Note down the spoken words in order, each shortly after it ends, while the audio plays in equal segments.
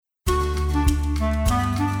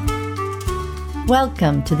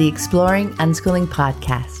Welcome to the Exploring Unschooling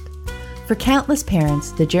podcast. For countless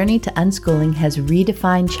parents, the journey to unschooling has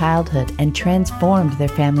redefined childhood and transformed their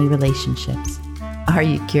family relationships. Are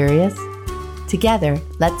you curious? Together,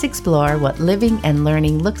 let's explore what living and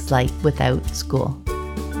learning looks like without school.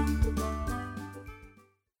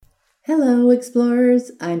 Hello,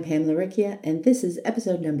 explorers. I'm Pamela Riccia, and this is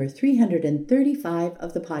episode number 335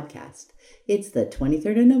 of the podcast. It's the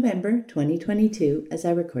 23rd of November, 2022, as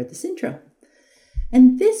I record this intro.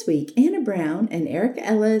 And this week, Anna Brown and Erica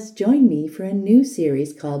Ellis join me for a new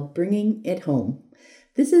series called Bringing It Home.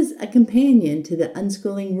 This is a companion to the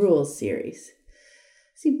Unschooling Rules series.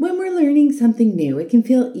 See, when we're learning something new, it can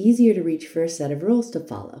feel easier to reach for a set of rules to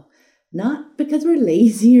follow. Not because we're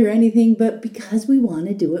lazy or anything, but because we want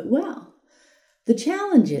to do it well. The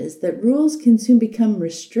challenge is that rules can soon become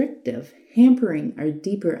restrictive, hampering our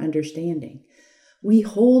deeper understanding. We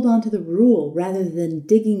hold on to the rule rather than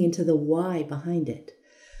digging into the why behind it.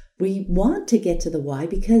 We want to get to the why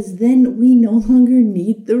because then we no longer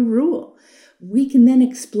need the rule. We can then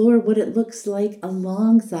explore what it looks like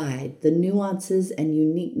alongside the nuances and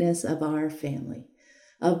uniqueness of our family,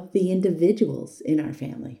 of the individuals in our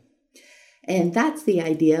family. And that's the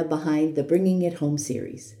idea behind the Bringing It Home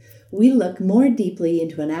series. We look more deeply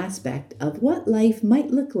into an aspect of what life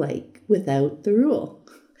might look like without the rule.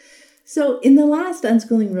 So in the last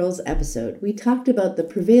Unschooling Rules episode, we talked about the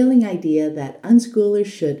prevailing idea that unschoolers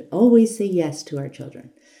should always say yes to our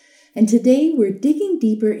children. And today we're digging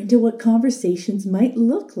deeper into what conversations might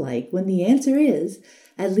look like when the answer is,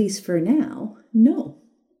 at least for now, no.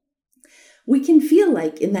 We can feel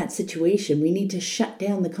like in that situation we need to shut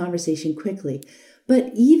down the conversation quickly.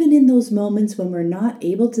 But even in those moments when we're not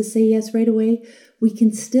able to say yes right away, we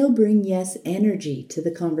can still bring yes energy to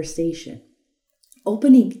the conversation.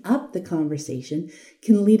 Opening up the conversation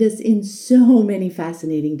can lead us in so many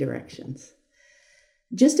fascinating directions.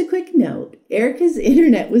 Just a quick note, Erica's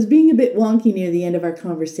internet was being a bit wonky near the end of our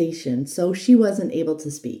conversation, so she wasn't able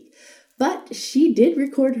to speak. But she did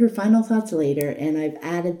record her final thoughts later, and I've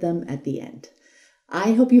added them at the end.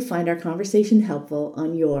 I hope you find our conversation helpful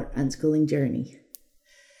on your unschooling journey.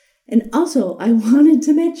 And also, I wanted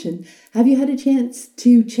to mention, have you had a chance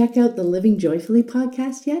to check out the Living Joyfully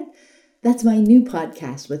podcast yet? That's my new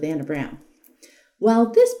podcast with Anna Brown.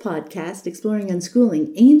 While this podcast, Exploring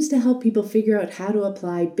Unschooling, aims to help people figure out how to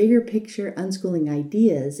apply bigger picture unschooling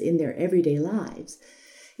ideas in their everyday lives,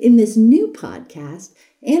 in this new podcast,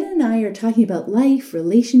 Anna and I are talking about life,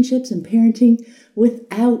 relationships, and parenting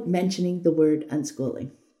without mentioning the word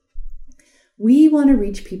unschooling. We want to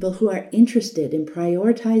reach people who are interested in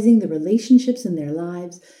prioritizing the relationships in their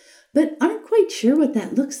lives, but aren't quite sure what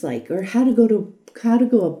that looks like or how to go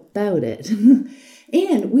about it.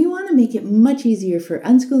 And we want to make it much easier for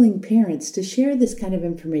unschooling parents to share this kind of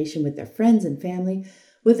information with their friends and family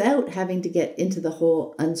without having to get into the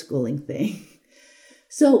whole unschooling thing.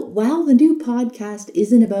 So while the new podcast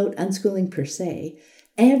isn't about unschooling per se,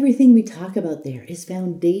 everything we talk about there is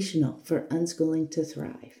foundational for unschooling to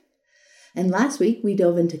thrive. And last week we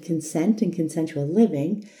dove into consent and consensual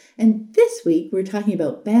living, and this week we're talking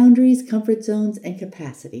about boundaries, comfort zones, and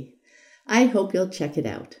capacity. I hope you'll check it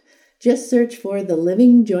out. Just search for the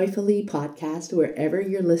Living Joyfully podcast wherever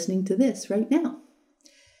you're listening to this right now.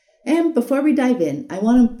 And before we dive in, I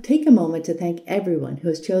want to take a moment to thank everyone who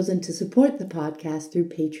has chosen to support the podcast through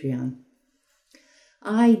Patreon.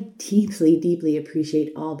 I deeply, deeply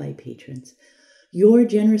appreciate all my patrons. Your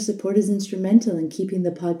generous support is instrumental in keeping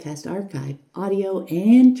the podcast archive, audio,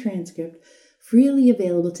 and transcript freely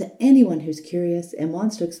available to anyone who's curious and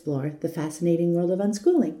wants to explore the fascinating world of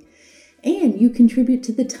unschooling. And you contribute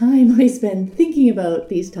to the time I spend thinking about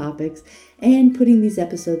these topics and putting these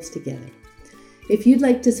episodes together. If you'd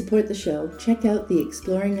like to support the show, check out the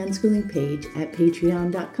Exploring Unschooling page at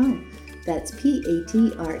patreon.com. That's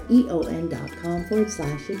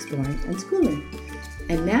patreon.com/exploring unschooling.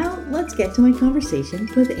 And now let's get to my conversation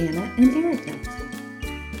with Anna and Erica.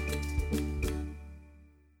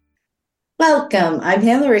 Welcome. I'm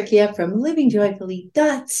Pamela Riccia from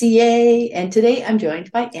livingjoyfully.ca, and today I'm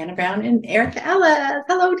joined by Anna Brown and Erica Ellis.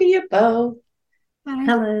 Hello to you both. Hi.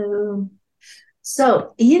 Hello.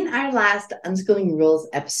 So in our last Unschooling Rules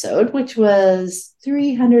episode, which was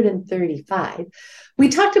 335, we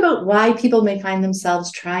talked about why people may find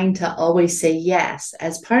themselves trying to always say yes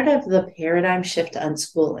as part of the paradigm shift to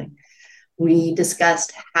unschooling. We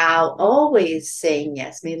discussed how always saying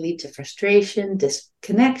yes may lead to frustration,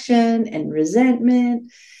 disconnection, and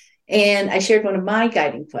resentment. And I shared one of my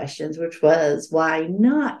guiding questions, which was, why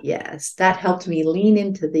not yes? That helped me lean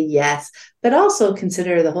into the yes, but also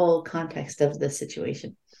consider the whole context of the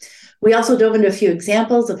situation. We also dove into a few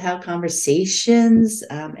examples of how conversations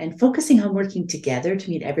and focusing on working together to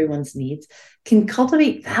meet everyone's needs can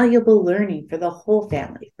cultivate valuable learning for the whole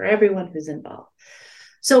family, for everyone who's involved.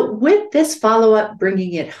 So, with this follow up,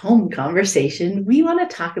 bringing it home conversation, we want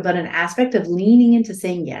to talk about an aspect of leaning into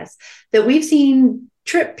saying yes that we've seen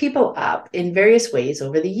trip people up in various ways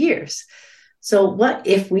over the years. So, what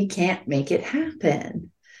if we can't make it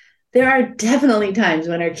happen? There are definitely times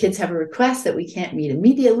when our kids have a request that we can't meet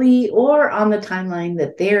immediately or on the timeline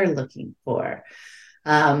that they're looking for.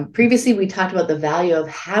 Previously, we talked about the value of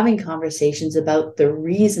having conversations about the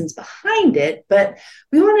reasons behind it, but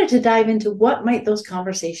we wanted to dive into what might those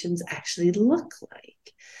conversations actually look like.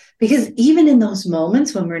 Because even in those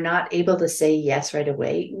moments when we're not able to say yes right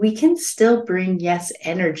away, we can still bring yes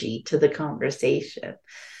energy to the conversation.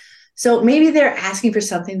 So maybe they're asking for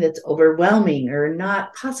something that's overwhelming or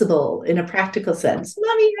not possible in a practical sense.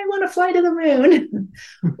 Mommy, I want to fly to the moon.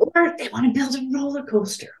 Or they want to build a roller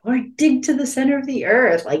coaster or dig to the center of the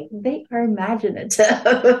earth. Like they are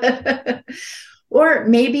imaginative. Or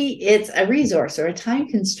maybe it's a resource or a time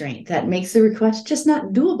constraint that makes the request just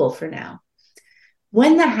not doable for now.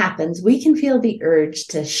 When that happens, we can feel the urge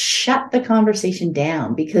to shut the conversation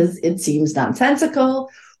down because it seems nonsensical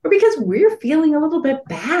or because we're feeling a little bit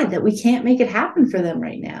bad that we can't make it happen for them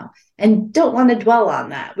right now and don't want to dwell on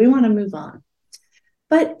that. We want to move on.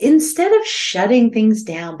 But instead of shutting things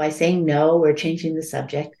down by saying no or changing the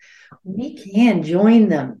subject, we can join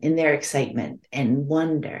them in their excitement and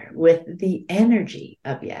wonder with the energy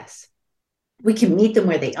of yes. We can meet them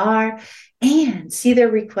where they are and see their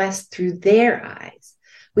request through their eyes.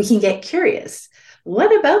 We can get curious.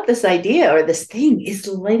 What about this idea or this thing is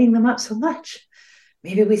lighting them up so much?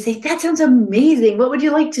 Maybe we say, that sounds amazing. What would you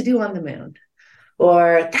like to do on the moon?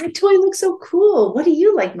 Or that toy looks so cool. What do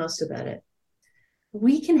you like most about it?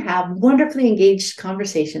 We can have wonderfully engaged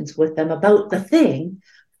conversations with them about the thing,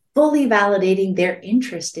 fully validating their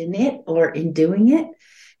interest in it or in doing it.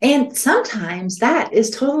 And sometimes that is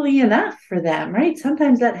totally enough for them, right?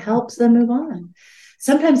 Sometimes that helps them move on.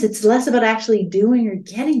 Sometimes it's less about actually doing or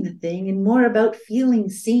getting the thing and more about feeling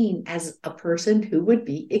seen as a person who would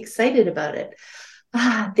be excited about it.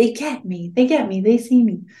 They get me, they see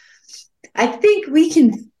me. I think we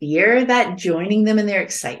can fear that joining them in their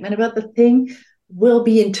excitement about the thing will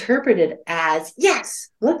be interpreted as, yes,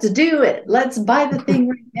 let's do it. Let's buy the thing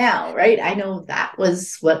right now, right? I know that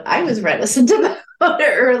was what I was reticent about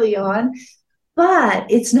early on, but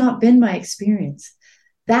it's not been my experience.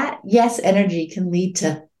 That yes energy can lead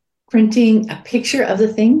to printing a picture of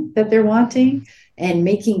the thing that they're wanting and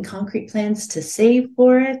making concrete plans to save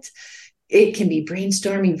for it. It can be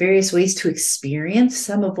brainstorming various ways to experience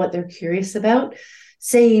some of what they're curious about.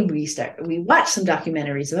 Say we watch some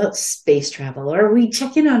documentaries about space travel, or we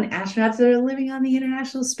check in on astronauts that are living on the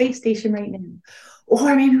International Space Station right now.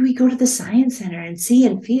 Or maybe we go to the Science Center and see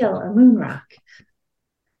and feel a moon rock.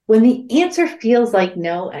 When the answer feels like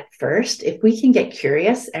no at first, if we can get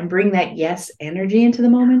curious and bring that yes energy into the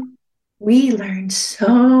moment, we learn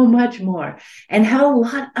so much more and have a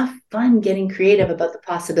lot of fun getting creative about the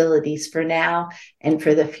possibilities for now and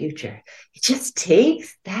for the future. It just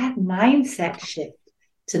takes that mindset shift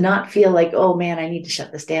to not feel like, oh man, I need to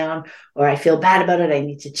shut this down, or I feel bad about it, I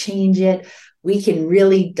need to change it. We can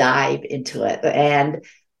really dive into it. And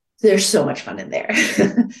there's so much fun in there.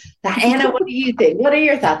 Anna, what do you think? What are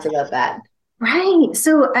your thoughts about that? Right.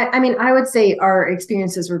 So, I mean, I would say our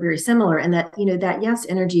experiences were very similar, and that, that yes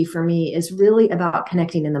energy for me is really about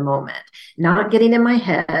connecting in the moment, not getting in my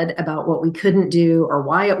head about what we couldn't do or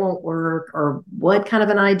why it won't work or what kind of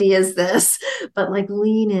an idea is this, but like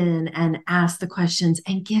lean in and ask the questions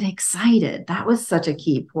and get excited. That was such a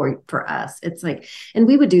key point for us. It's like, and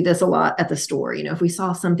we would do this a lot at the store, if we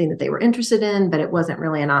saw something that they were interested in, but it wasn't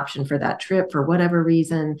really an option for that trip for whatever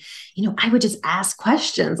reason, I would just ask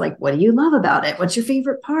questions like, what do you love about it? What's your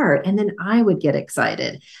favorite part? And then I would get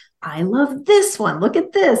excited. I love this one. Look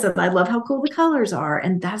at this. And I love how cool the colors are.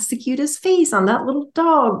 And that's the cutest face on that little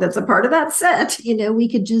dog that's a part of that set. We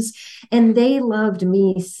could just, and they loved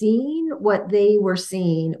me seeing what they were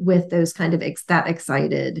seeing with those kind of that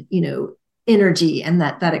excited, energy and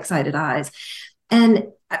that excited eyes. And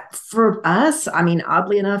for us, I mean,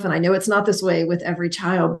 oddly enough, and I know it's not this way with every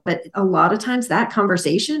child, but a lot of times that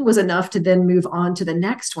conversation was enough to then move on to the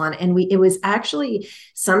next one. And it was actually,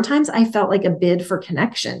 sometimes I felt like a bid for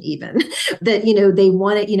connection, even that, they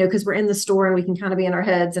wanted, because we're in the store and we can kind of be in our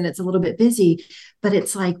heads and it's a little bit busy, but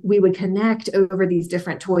it's like we would connect over these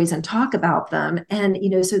different toys and talk about them. And,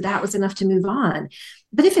 so that was enough to move on.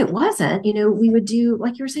 But if it wasn't, we would do,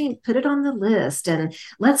 like you were saying, put it on the list and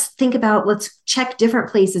let's check different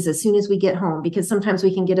places as soon as we get home, because sometimes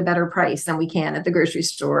we can get a better price than we can at the grocery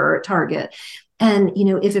store or at Target. And,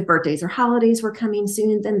 if birthdays or holidays were coming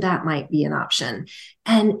soon, then that might be an option.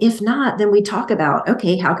 And if not, then we talk about,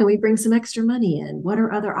 okay, how can we bring some extra money in? What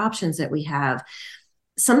are other options that we have?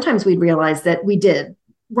 Sometimes we'd realize that we did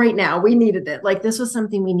right now, we needed it. Like this was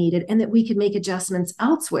something we needed and that we could make adjustments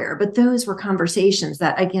elsewhere. But those were conversations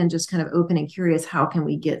that, again, just kind of open and curious, how can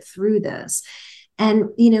we get through this? And,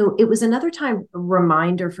 it was another time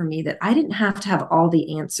reminder for me that I didn't have to have all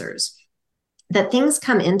the answers, that things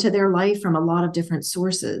come into their life from a lot of different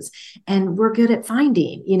sources. And we're good at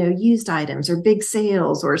finding, used items or big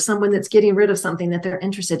sales or someone that's getting rid of something that they're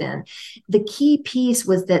interested in. The key piece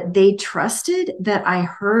was that they trusted that I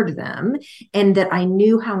heard them and that I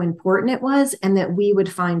knew how important it was and that we would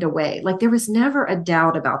find a way. Like there was never a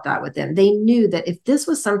doubt about that with them. They knew that if this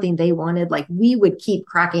was something they wanted, like we would keep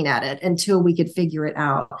cracking at it until we could figure it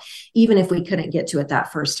out, even if we couldn't get to it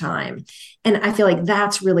that first time. And I feel like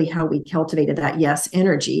that's really how we cultivated that yes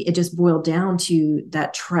energy. It just boiled down to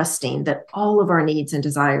that trusting that all of our needs and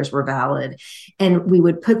desires were valid. And we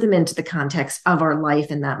would put them into the context of our life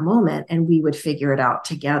in that moment, and we would figure it out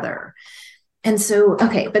together. And so,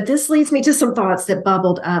 okay, but this leads me to some thoughts that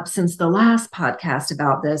bubbled up since the last podcast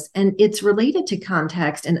about this. And it's related to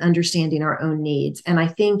context and understanding our own needs. And I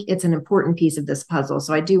think it's an important piece of this puzzle.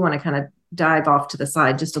 So I do want to kind of dive off to the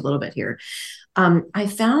side just a little bit here. I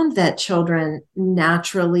found that children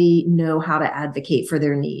naturally know how to advocate for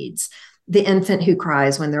their needs. The infant who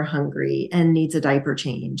cries when they're hungry and needs a diaper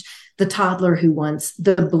change, the toddler who wants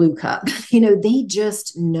the blue cup, they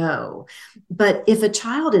just know. But if a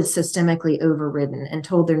child is systemically overridden and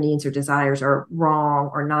told their needs or desires are wrong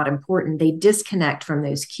or not important, they disconnect from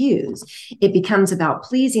those cues. It becomes about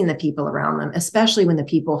pleasing the people around them, especially when the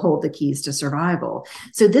people hold the keys to survival.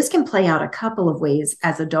 So this can play out a couple of ways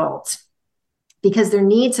as adults. Because their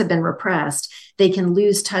needs have been repressed, they can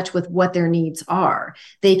lose touch with what their needs are.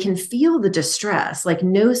 They can feel the distress, like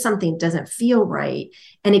know something doesn't feel right.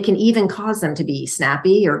 And it can even cause them to be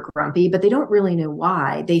snappy or grumpy, but they don't really know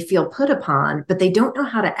why. They feel put upon, but they don't know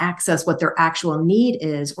how to access what their actual need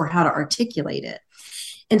is or how to articulate it.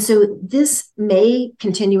 And so this may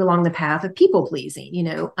continue along the path of people pleasing,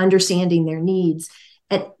 understanding their needs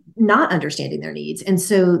and not understanding their needs. And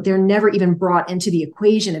so they're never even brought into the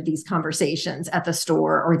equation of these conversations at the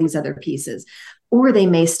store or these other pieces. Or they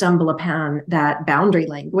may stumble upon that boundary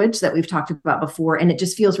language that we've talked about before. And it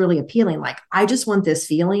just feels really appealing. Like, I just want this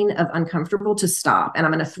feeling of uncomfortable to stop. And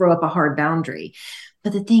I'm going to throw up a hard boundary.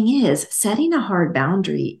 But the thing is, setting a hard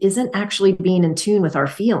boundary isn't actually being in tune with our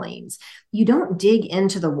feelings. You don't dig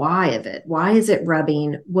into the why of it. Why is it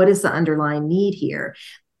rubbing? What is the underlying need here?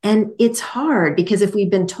 And it's hard because if we've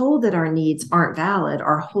been told that our needs aren't valid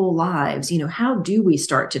our whole lives, how do we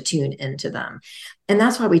start to tune into them? And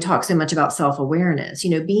that's why we talk so much about self-awareness.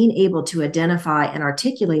 Being able to identify and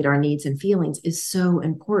articulate our needs and feelings is so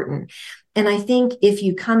important. And I think if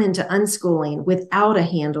you come into unschooling without a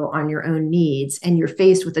handle on your own needs and you're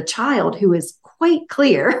faced with a child who is quite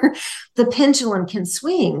clear, the pendulum can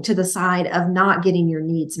swing to the side of not getting your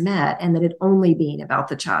needs met and that it only being about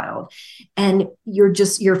the child. And you're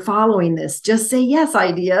following this just say yes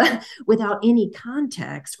idea without any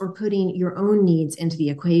context or putting your own needs into the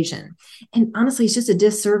equation. And honestly, it's just a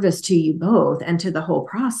disservice to you both and to the whole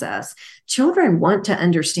process. Children want to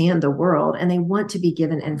understand the world and they want to be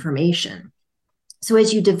given information. So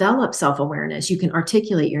as you develop self-awareness, you can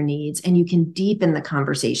articulate your needs and you can deepen the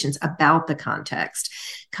conversations about the context.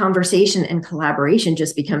 Conversation and collaboration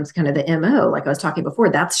just becomes kind of the MO. Like I was talking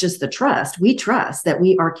before, that's just the trust. We trust that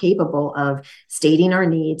we are capable of stating our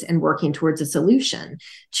needs and working towards a solution.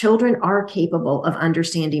 Children are capable of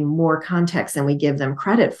understanding more context than we give them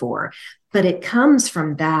credit for. But it comes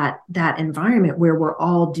from that environment where we're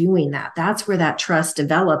all doing that. That's where that trust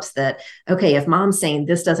develops that, okay, if mom's saying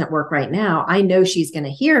this doesn't work right now, I know she's going to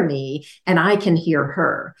hear me and I can hear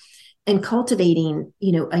her. And cultivating,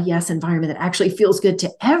 a yes environment that actually feels good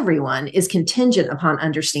to everyone is contingent upon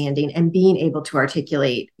understanding and being able to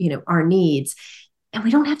articulate, our needs. And we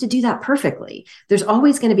don't have to do that perfectly. There's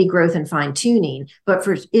always going to be growth and fine tuning, but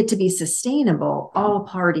for it to be sustainable, all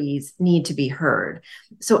parties need to be heard.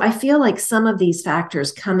 So I feel like some of these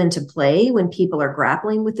factors come into play when people are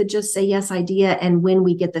grappling with the just say yes idea. And when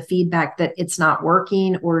we get the feedback that it's not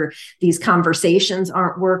working or these conversations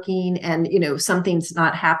aren't working and, something's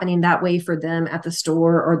not happening that way for them at the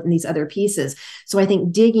store or in these other pieces. So I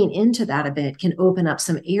think digging into that a bit can open up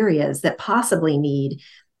some areas that possibly need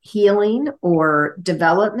healing or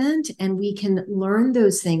development, and we can learn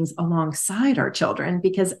those things alongside our children,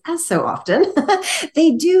 because as so often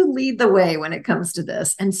they do lead the way when it comes to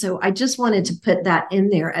this. And so I just wanted to put that in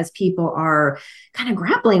there as people are kind of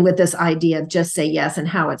grappling with this idea of just say yes and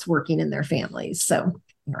how it's working in their families. So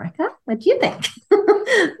Erica, what do you think?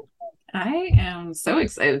 I am so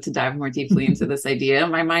excited to dive more deeply into this idea.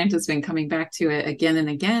 My mind has been coming back to it again and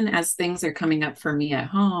again as things are coming up for me at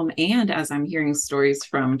home and as I'm hearing stories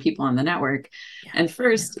from people on the network. Yeah. And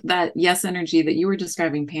first, that yes energy that you were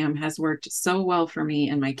describing, Pam, has worked so well for me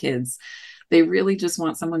and my kids. They really just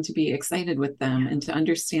want someone to be excited with them and to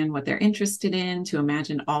understand what they're interested in, to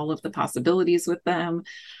imagine all of the possibilities with them.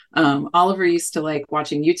 Oliver used to like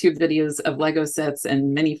watching YouTube videos of Lego sets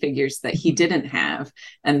and minifigures that he didn't have,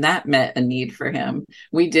 and that met a need for him.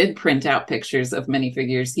 We did print out pictures of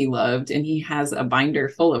minifigures he loved, and he has a binder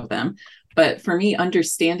full of them. But for me,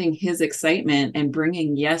 understanding his excitement and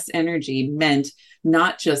bringing yes energy meant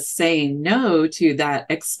not just saying no to that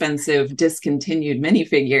expensive, discontinued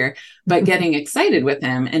minifigure, but getting excited with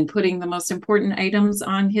him and putting the most important items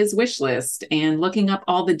on his wish list and looking up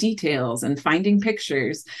all the details and finding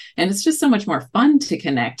pictures. And it's just so much more fun to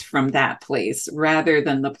connect from that place rather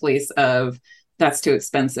than the place of that's too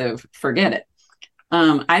expensive, forget it.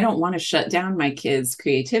 I don't want to shut down my kids'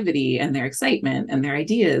 creativity and their excitement and their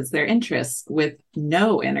ideas, their interests with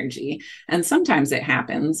no energy. And sometimes it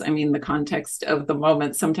happens. I mean, the context of the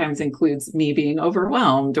moment sometimes includes me being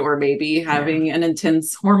overwhelmed or maybe having an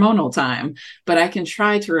intense hormonal time. But I can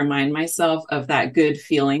try to remind myself of that good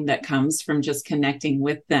feeling that comes from just connecting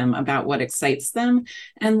with them about what excites them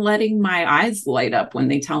and letting my eyes light up when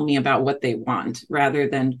they tell me about what they want rather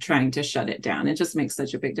than trying to shut it down. It just makes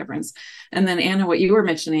such a big difference. And then, Anna, what you were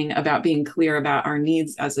mentioning about being clear about our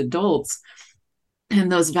needs as adults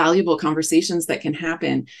and those valuable conversations that can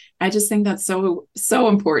happen, I just think that's so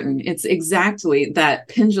important. It's exactly that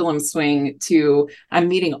pendulum swing to I'm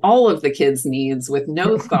meeting all of the kids' needs with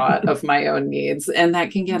no thought of my own needs. And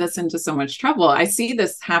that can get us into so much trouble. I see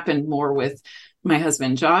this happen more with my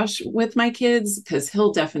husband, Josh, with my kids, because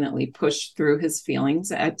he'll definitely push through his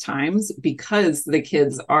feelings at times because the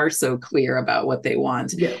kids are so clear about what they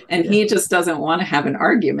want. He just doesn't want to have an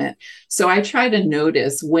argument. So I try to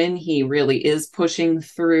notice when he really is pushing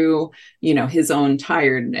through, his own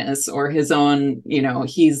tiredness or his own,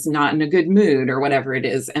 he's not in a good mood or whatever it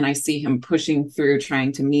is. And I see him pushing through,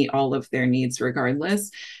 trying to meet all of their needs regardless.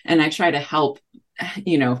 And I try to help,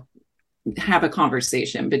 have a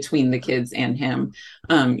conversation between the kids and him,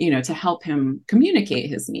 to help him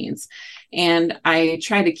communicate his needs. And I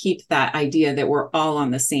try to keep that idea that we're all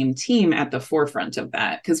on the same team at the forefront of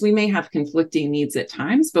that, because we may have conflicting needs at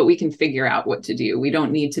times, but we can figure out what to do. We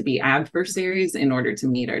don't need to be adversaries in order to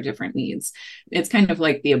meet our different needs. It's kind of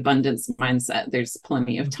like the abundance mindset. There's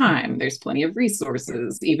plenty of time, there's plenty of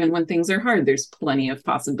resources. Even when things are hard, there's plenty of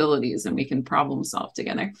possibilities and we can problem solve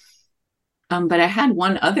together. But I had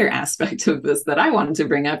one other aspect of this that I wanted to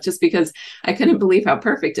bring up just because I couldn't believe how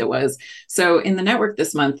perfect it was. So in the network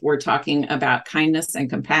this month, we're talking about kindness and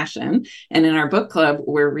compassion. And in our book club,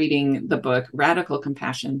 we're reading the book Radical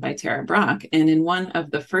Compassion by Tara Brach. And in one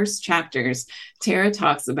of the first chapters, Tara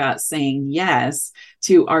talks about saying yes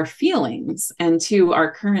to our feelings and to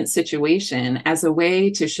our current situation as a way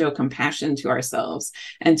to show compassion to ourselves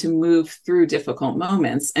and to move through difficult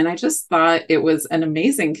moments. And I just thought it was an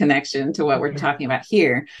amazing connection to what we're talking about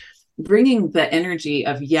here. Bringing the energy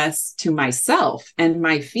of yes to myself and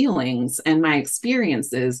my feelings and my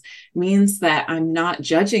experiences means that I'm not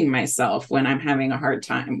judging myself when I'm having a hard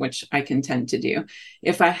time, which I can tend to do.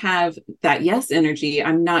 If I have that yes energy,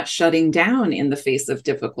 I'm not shutting down in the face of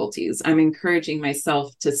difficulties. I'm encouraging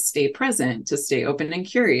myself to stay present, to stay open and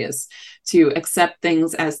curious, to accept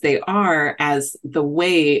things as they are as the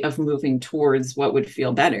way of moving towards what would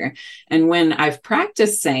feel better. And when I've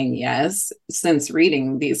practiced saying yes since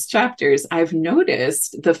reading these chapters, I've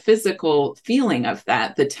noticed the physical feeling of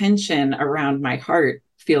that. The tension around my heart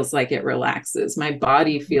feels like it relaxes. My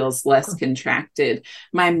body feels less contracted.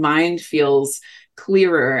 My mind feels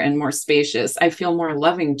clearer and more spacious. I feel more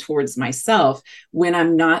loving towards myself when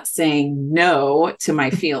I'm not saying no to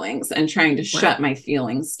my feelings and trying to shut my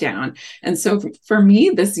feelings down. And so for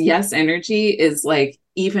me, this yes energy is like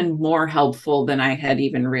even more helpful than I had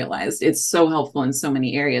even realized. It's so helpful in so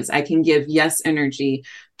many areas. I can give yes energy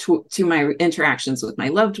to my interactions with my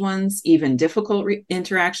loved ones, even difficult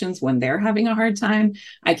interactions when they're having a hard time.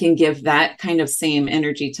 I can give that kind of same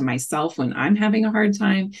energy to myself when I'm having a hard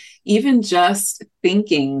time. Even just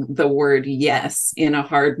thinking the word yes in a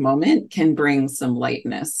hard moment can bring some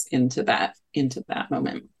lightness into that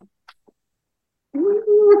moment.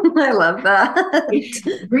 I love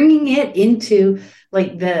that. Bringing it into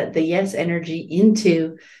like the yes energy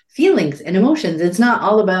into feelings and emotions. It's not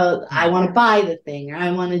all about, I want to buy the thing or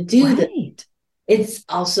I want to do the. Right. It's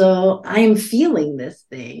also, I'm feeling this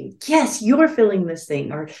thing. Yes, you're feeling this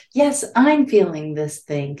thing. Or yes, I'm feeling this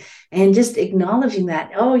thing. And just acknowledging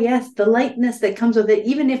that, oh, yes, the lightness that comes with it,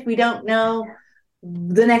 even if we don't know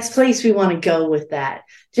the next place we want to go with that.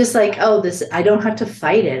 Just like, oh, this, I don't have to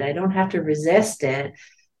fight it. I don't have to resist it.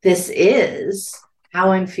 This is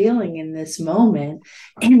how I'm feeling in this moment.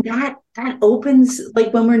 And that opens,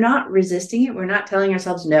 like when we're not resisting it, we're not telling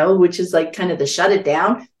ourselves no, which is like kind of the shut it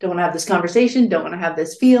down. Don't want to have this conversation, don't want to have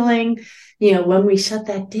this feeling. When we shut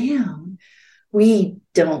that down, we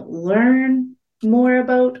don't learn more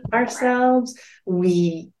about ourselves.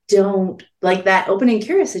 We don't, like that opening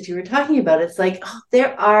curious that you were talking about. It's like, oh,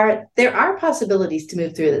 there are possibilities to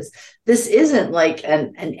move through this. This isn't like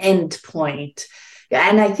an end point.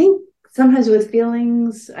 And I think sometimes with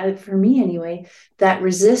feelings, for me anyway, that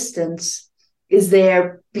resistance is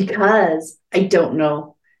there because I don't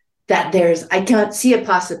know that I can't see a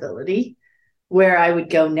possibility where I would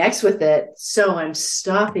go next with it. So I'm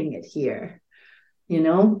stopping it here,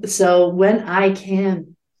 So when I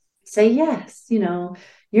can say, yes,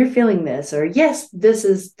 you're feeling this, or yes, this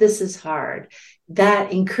is hard,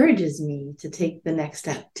 that encourages me to take the next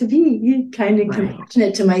step, to be kind of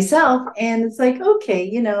compassionate to myself. And it's like, okay,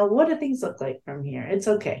 what do things look like from here? It's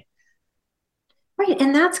okay. Right.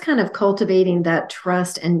 And that's kind of cultivating that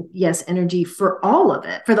trust and yes, energy for all of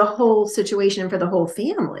it, for the whole situation, for the whole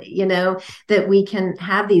family, that we can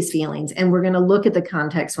have these feelings and we're going to look at the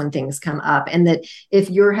context when things come up. And that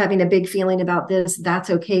if you're having a big feeling about this,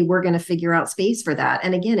 that's okay. We're going to figure out space for that.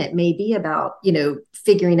 And again, it may be about,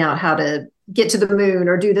 figuring out how to get to the moon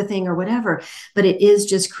or do the thing or whatever, but it is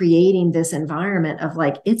just creating this environment of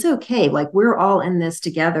like, it's okay. Like we're all in this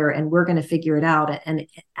together and we're going to figure it out. And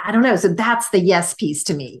I don't know. So that's the yes piece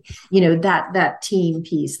to me, that team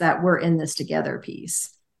piece, that we're in this together piece.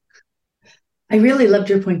 I really loved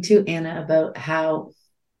your point too, Anna, about how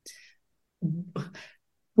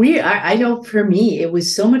I know for me, it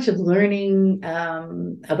was so much of learning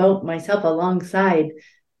about myself alongside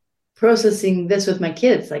processing this with my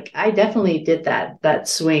kids. Like I definitely did that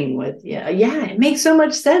swing with, it makes so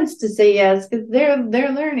much sense to say yes, because they're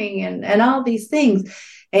learning and all these things.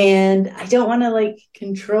 And I don't want to like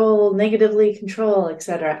negatively control,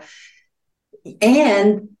 etc.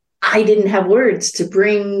 And I didn't have words to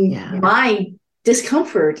bring my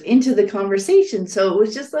discomfort into the conversation. So it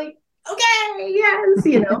was just like, okay, yes,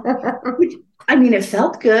 which, I mean, it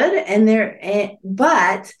felt good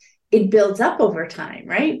but it builds up over time,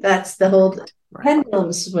 right? That's the whole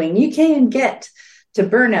pendulum swing. You can get to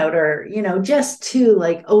burnout or, just to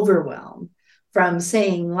like overwhelm from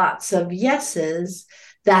saying lots of yeses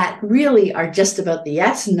that really are just about the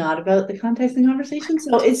yes, not about the context and conversation.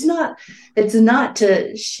 So it's not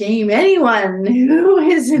to shame anyone who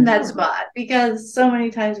is in that spot, because so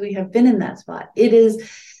many times we have been in that spot. It is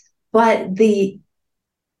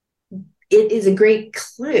a great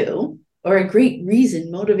clue or a great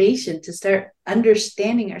reason, motivation to start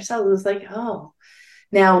understanding ourselves. It's like, oh,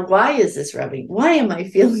 now why is this rubbing? Why am I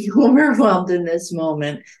feeling overwhelmed in this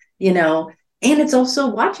moment? And it's also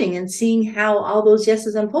watching and seeing how all those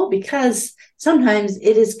yeses unfold, because sometimes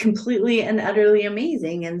it is completely and utterly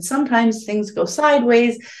amazing. And sometimes things go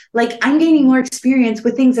sideways. Like I'm gaining more experience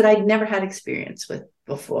with things that I'd never had experience with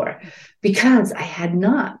before, because I had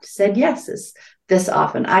not said yeses this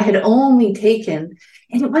often. I had only taken,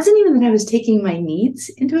 and it wasn't even that I was taking my needs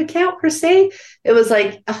into account per se. It was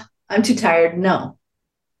like, oh, I'm too tired. No.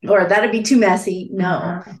 Or that'd be too messy.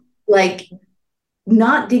 No. Like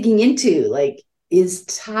not digging into like,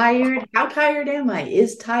 how tired am I?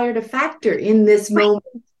 Is tired a factor in this moment?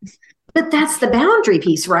 But that's the boundary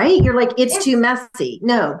piece, right? You're like, it's too messy.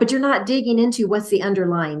 No, but you're not digging into what's the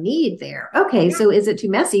underlying need there. Okay, so is it too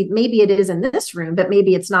messy? Maybe it is in this room, but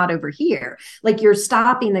maybe it's not over here. Like you're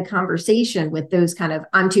stopping the conversation with those kind of,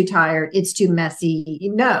 I'm too tired, it's too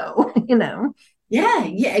messy. No,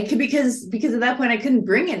 Yeah, because at that point I couldn't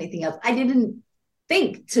bring anything else. I didn't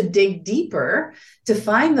think to dig deeper to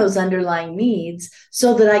find those underlying needs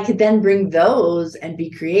so that I could then bring those and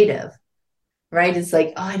be creative. Right? It's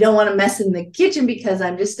like, oh, I don't want to mess in the kitchen because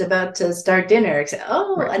I'm just about to start dinner.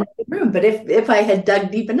 Another room. But if I had dug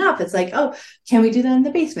deep enough, it's like, oh, can we do that in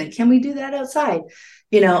the basement? Can we do that outside?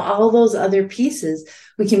 All those other pieces.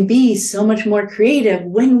 We can be so much more creative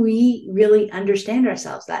when we really understand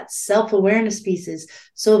ourselves. That self-awareness piece is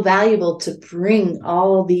so valuable to bring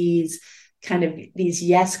all these kind of these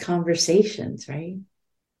yes conversations, right?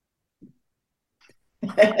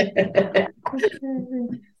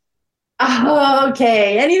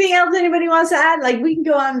 Okay. Anything else anybody wants to add? Like, we can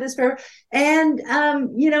go on this forever. And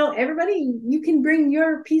everybody, you can bring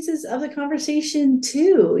your pieces of the conversation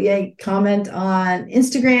too. Yeah, comment on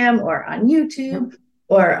Instagram or on YouTube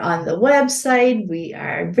or on the website. We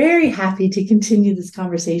are very happy to continue this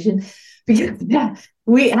conversation because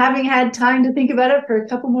we, having had time to think about it for a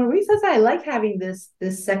couple more weeks, I like having this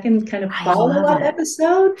second kind of follow-up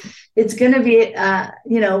episode. It's going to be,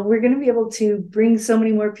 we're going to be able to bring so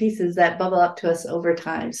many more pieces that bubble up to us over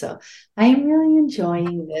time. So I'm really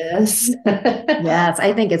enjoying this. Yes,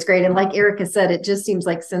 I think it's great. And like Erica said, it just seems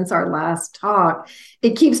like since our last talk,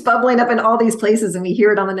 it keeps bubbling up in all these places, and we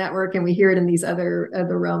hear it on the network and we hear it in these other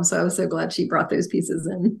realms. So I was so glad she brought those pieces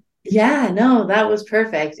in. Yeah, no, that was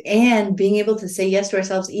perfect. And being able to say yes to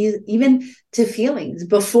ourselves, even to feelings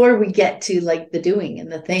before we get to like the doing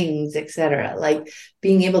and the things, etc. Like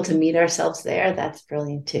being able to meet ourselves there, that's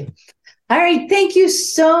brilliant too. All right. Thank you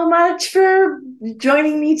so much for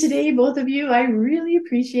joining me today, both of you. I really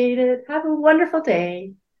appreciate it. Have a wonderful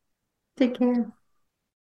day. Take care.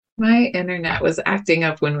 My internet was acting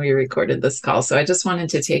up when we recorded this call, so I just wanted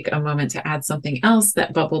to take a moment to add something else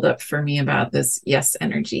that bubbled up for me about this yes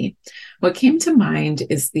energy. What came to mind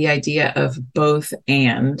is the idea of both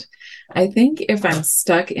and. I think if I'm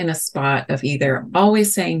stuck in a spot of either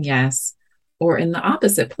always saying yes or in the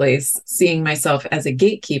opposite place, seeing myself as a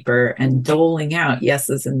gatekeeper and doling out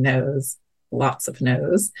yeses and nos, lots of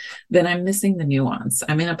no's, then I'm missing the nuance.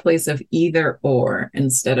 I'm in a place of either or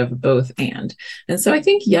instead of both and. And so I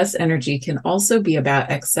think yes energy can also be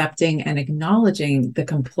about accepting and acknowledging the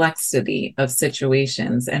complexity of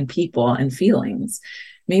situations and people and feelings.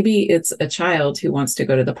 Maybe it's a child who wants to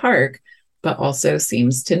go to the park, but also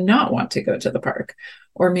seems to not want to go to the park.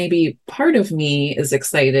 Or maybe part of me is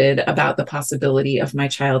excited about the possibility of my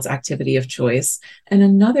child's activity of choice, and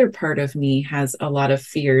another part of me has a lot of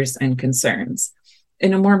fears and concerns.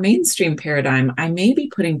 In a more mainstream paradigm, I may be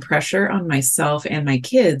putting pressure on myself and my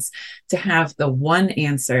kids to have the one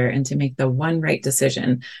answer and to make the one right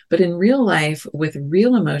decision. But in real life, with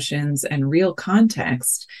real emotions and real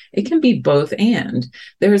context, it can be both and.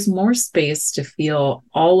 There's more space to feel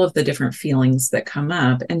all of the different feelings that come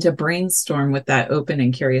up and to brainstorm with that open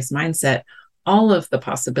and curious mindset all of the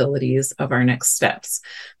possibilities of our next steps.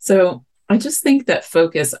 So I just think that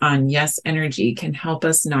focus on yes energy can help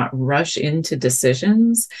us not rush into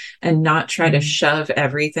decisions and not try to shove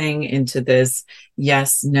everything into this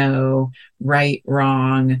yes, no, right,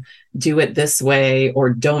 wrong, do it this way,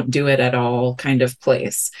 or don't do it at all kind of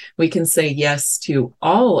place. We can say yes to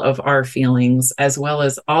all of our feelings as well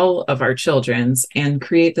as all of our children's and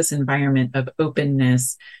create this environment of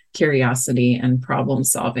openness, curiosity, and problem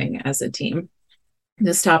solving as a team.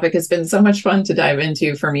 This topic has been so much fun to dive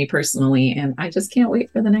into for me personally, and I just can't wait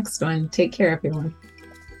for the next one. Take care, everyone.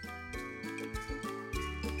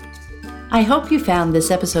 I hope you found this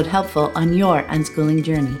episode helpful on your unschooling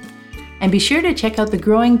journey. And be sure to check out the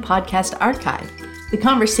growing podcast archive. The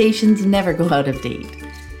conversations never go out of date.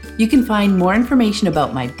 You can find more information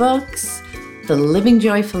about my books, the Living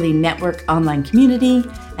Joyfully Network online community,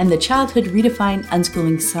 and the Childhood Redefined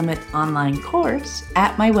Unschooling Summit online course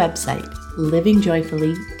at my website,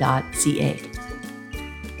 livingjoyfully.ca.